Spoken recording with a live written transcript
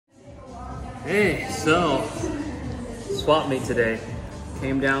Hey, so swap meet today.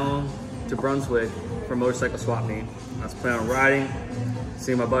 Came down to Brunswick for motorcycle swap meet. I was planning on riding,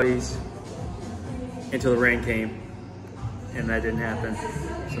 seeing my buddies until the rain came, and that didn't happen.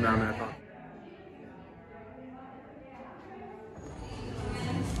 So now I'm at a coffee.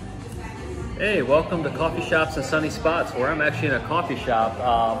 Hey, welcome to Coffee Shops and Sunny Spots, where I'm actually in a coffee shop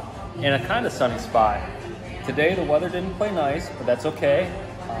in a kind of sunny spot. Today the weather didn't play nice, but that's okay.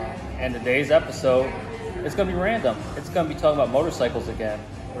 And today's episode is going to be random. It's going to be talking about motorcycles again.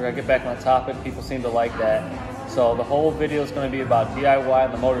 We're going to get back on the topic. People seem to like that. So the whole video is going to be about DIY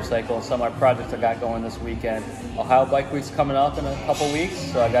and the motorcycle and some of my projects I got going this weekend. Ohio Bike Week's coming up in a couple weeks,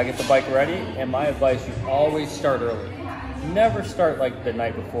 so I got to get the bike ready. And my advice, you always start early. Never start like the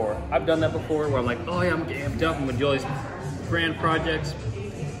night before. I've done that before where I'm like, oh yeah, I'm amped up, I'm going to do all these grand projects.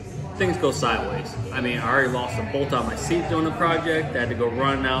 Things go sideways. I mean, I already lost a bolt on my seat doing the project. I had to go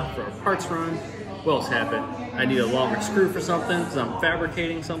run out for a parts run. What else happened? I need a longer screw for something because I'm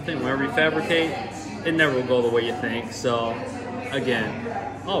fabricating something. Whenever you fabricate, it never will go the way you think. So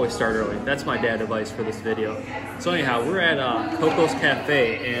again, always start early. That's my dad advice for this video. So anyhow, we're at Coco's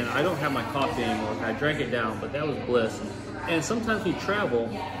Cafe and I don't have my coffee anymore. I drank it down, but that was bliss. And sometimes when you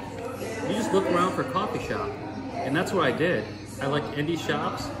travel, you just look around for a coffee shop. And that's what I did. I like indie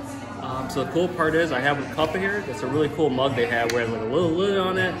shops. So the cool part is I have a cup here. It's a really cool mug they have where it has like a little lid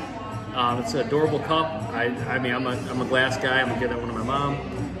on it. It's an adorable cup. I mean, I'm a glass guy. I'm gonna give that one to my mom.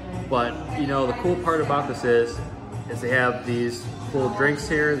 But you know, the cool part about this is they have these cool drinks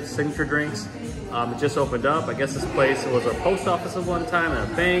here, signature drinks. It just opened up. I guess this place was a post office at one time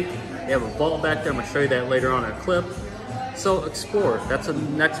and a bank. They have a vault back there. I'm gonna show you that later on in a clip. So explore. That's the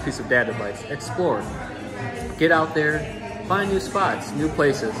next piece of dad advice. Explore. Get out there. Find new spots, new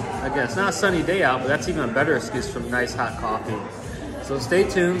places. Again, it's not a sunny day out, but that's even a better excuse for nice hot coffee. So stay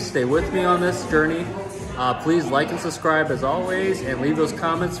tuned, stay with me on this journey. Please like and subscribe as always, and leave those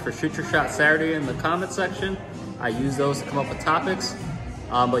comments for Shoot Your Shot Saturday in the comment section. I use those to come up with topics.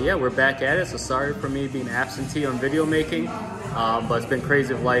 But yeah, we're back at it, so sorry for me being absentee on video making. But it's been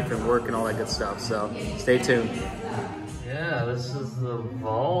crazy with life and work and all that good stuff, so stay tuned. Yeah, this is the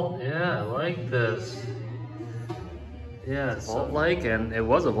vault. Yeah, I like this. Yeah, it's vault-like, and it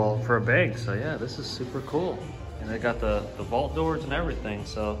was a vault for a bank, so yeah, this is super cool. And they got the vault doors and everything,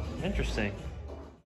 so interesting.